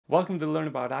Welcome to Learn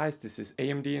About Eyes. This is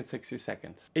AMD in 60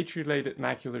 seconds. Age-related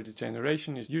macular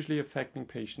degeneration is usually affecting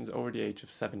patients over the age of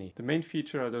 70. The main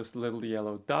feature are those little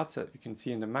yellow dots that you can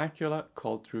see in the macula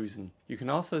called drusen. You can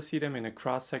also see them in a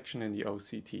cross-section in the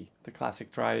OCT. The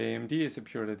classic dry AMD is a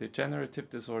purely degenerative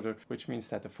disorder, which means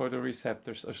that the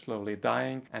photoreceptors are slowly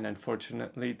dying, and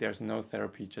unfortunately there's no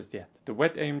therapy just yet. The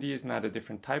wet AMD is not a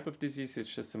different type of disease,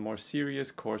 it's just a more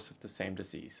serious course of the same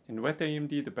disease. In wet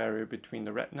AMD, the barrier between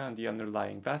the retina and the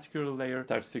underlying vascular layer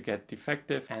starts to get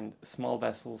defective and small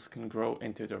vessels can grow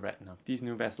into the retina. These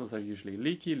new vessels are usually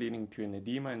leaky, leading to an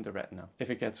edema in the retina. If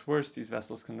it gets worse, these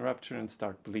vessels can rupture and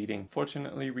start bleeding.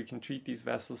 Fortunately, we can treat these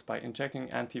vessels by injecting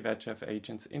anti-VEGF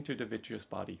agents into the vitreous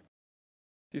body.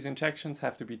 These injections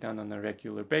have to be done on a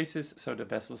regular basis so the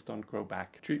vessels don't grow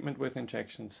back. Treatment with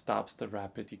injections stops the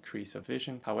rapid decrease of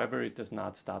vision. However, it does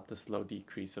not stop the slow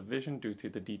decrease of vision due to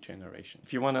the degeneration.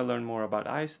 If you want to learn more about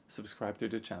eyes, subscribe to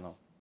the channel.